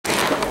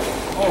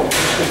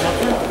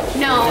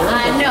No,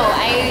 no.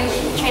 I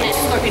train at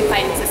Scorpion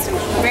Fighting System.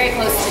 Very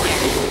close to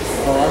there.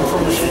 Oh, I'm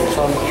from Michigan,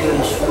 so I'm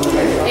curious.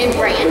 In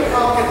Brighton?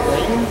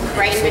 Brighton?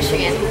 Brighton,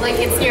 Michigan. Like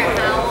it's near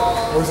Howell.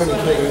 I was in the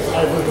States.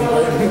 I lived in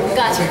Brighton.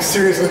 Gotcha. Like,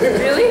 seriously?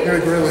 Really?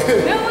 Like, really?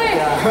 No way.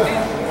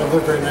 Yeah. I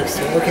lived right next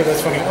to it. Okay,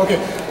 that's funny. Okay,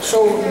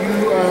 so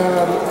you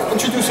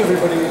introduce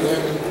everybody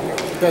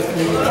that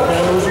maybe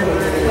Japan knows you, but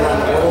maybe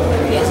around the world.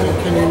 Yeah.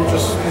 Can you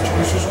just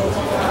introduce yourself?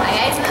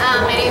 Hi guys,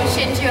 my name is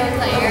Shinju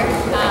Auclair.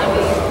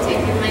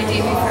 Taking my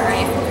debut for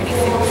Rizin pretty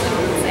soon, so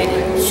I'm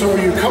excited. So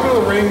you come to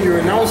the ring, you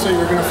announce that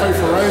you're going to fight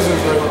for Rizin,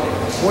 but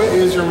what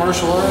is your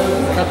martial art,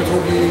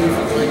 Kapitogi,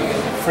 like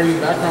fighting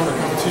background or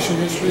competition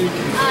history?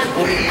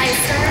 I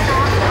started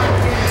off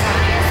doing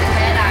karate as a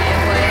kid. I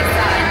was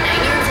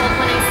 9 years old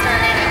when I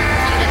started. I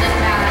competed in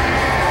that,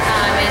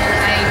 and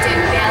I did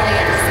ballet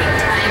at the same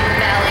time.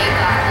 Ballet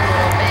got a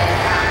little bit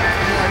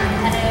more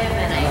competitive,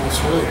 and It's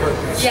really hurt.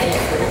 yeah.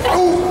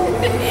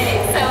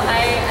 So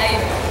I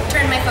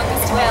turned my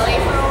focus to ballet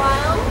for a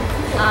while,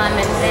 and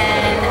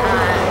then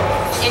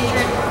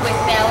injured with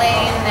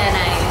ballet, and then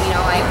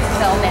I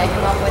fell back in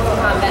love with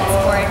combat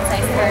sports.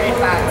 I started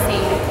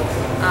boxing,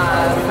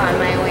 found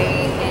my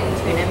way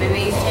into an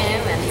MMA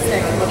gym, and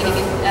started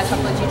competing in a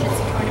couple of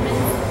jiu-jitsu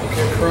tournaments.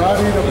 Okay,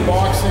 karate to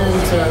boxing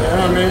to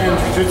MMA and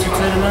jiu-jitsu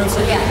tournaments.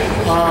 Yeah.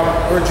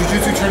 Or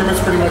jiu-jitsu tournaments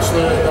pretty much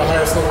the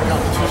highest level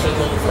competition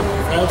that you've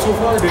had so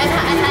far? Did you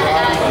compete in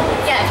karate?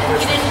 Yeah, I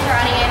competed in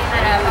karate, I've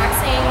had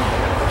boxing,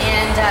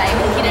 and I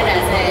competed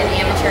as an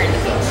amateur in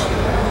the cage.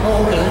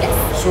 Oh, okay. Yes.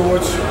 So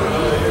what's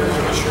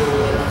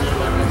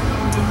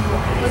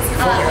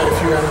I had a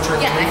few amateur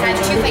yeah, I had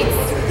 2 fights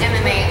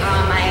MMA.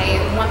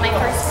 I won my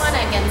first one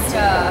against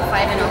a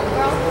 5-0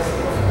 girl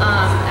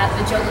at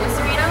the Juju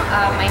Arena.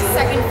 My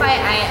second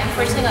fight, I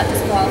unfortunately got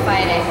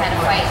disqualified. I had a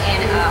fight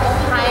in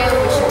Ohio,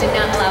 which did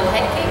not allow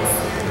head kicks.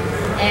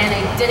 And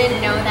I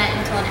didn't know that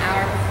until an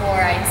hour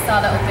before I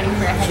saw the opening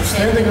for a head kick. So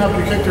standing up,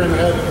 you kicked her in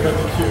the head and you got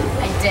the cue.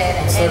 I did.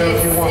 It's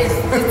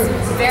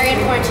very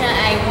unfortunate.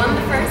 I won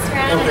the first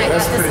round, okay, and I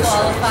got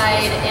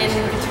disqualified in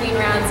between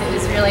rounds. It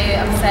was really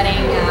upsetting.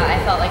 I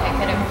felt like I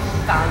could have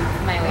found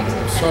my way to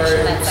the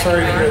finish in that second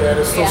sorry to hear that.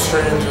 It's still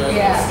strange.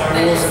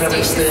 Rules in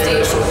every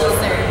state.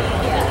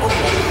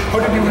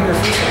 How did you win your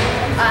first one?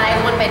 I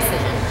won by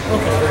decision.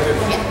 Okay, very good.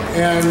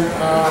 Yeah. And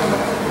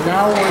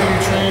now what are you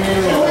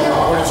training?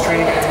 What is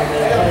training at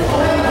MMA?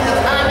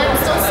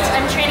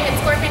 I'm training at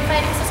Scorpion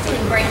Fighting System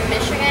in Brighton,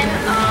 Michigan.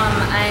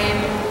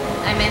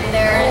 I'm in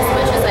there as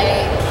much as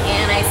I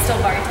can. I still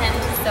bartend,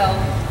 so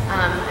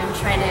I'm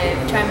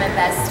try my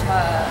best to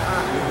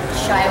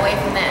shy away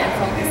from that and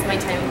focus my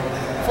time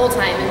full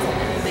time into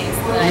MMA.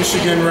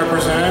 Michigan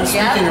represents.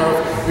 Speaking of,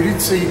 we did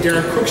see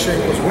Darren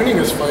Cruikshank was winning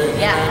his fight.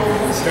 Yeah.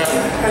 And got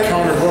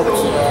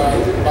counter-hooked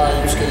by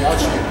Yusuke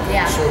Yachi.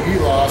 Yeah. So he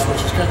lost,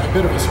 which is kind of a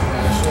bit of a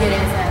surprise. So, it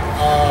is.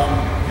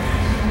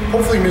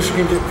 Hopefully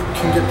Michigan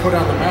can get put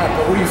on the map,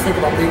 but what do you think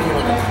about making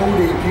like a pro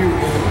debut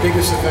in the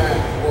biggest event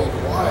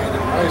worldwide in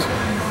Rizin?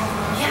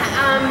 Yeah,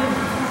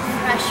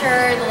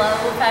 pressure, the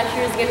level of pressure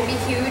is going to be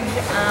huge.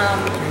 Do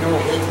you know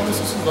what weight class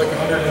this is? Like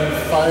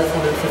 105,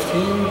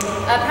 115?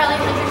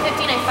 Probably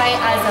 115. I fight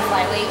as a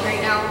flyweight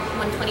right now,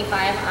 125.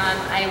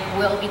 I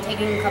will be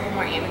taking a couple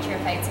more amateur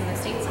fights in the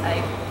States. I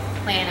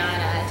plan on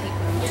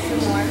taking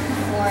 2 more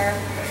before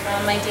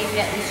my debut,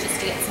 at least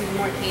just to get some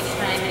more cage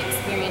time and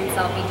experience.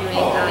 I'll be doing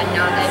a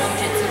Naoko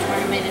Jiu-Jitsu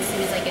tournament as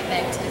soon as I get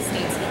back to the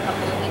States in a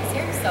couple of weeks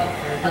here. So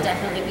I'll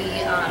definitely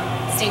be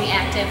staying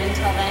active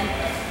until then.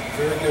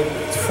 Very good.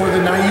 For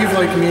the naive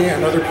like me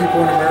and other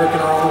people in America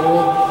and around the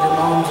world, your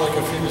mom's like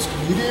a famous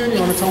comedian.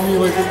 You want to tell me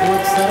like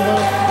what's that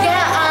about?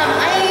 Yeah,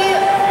 I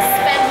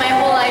spent my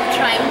whole life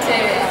trying to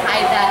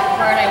hide that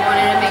part. I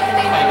wanted to make a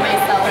name for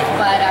myself,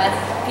 but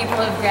people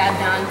have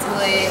grabbed onto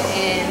it,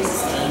 and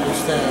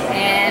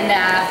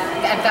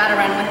I've got to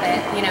run with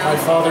it. You know. My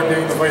father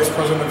being the vice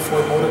president of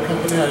Ford Motor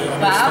Company, I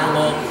understand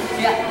that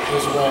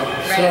as well.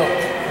 Right. So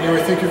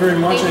anyway, thank you very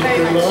much and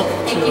good luck.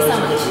 Thank you so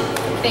much.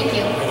 Thank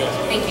you.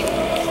 Thank you.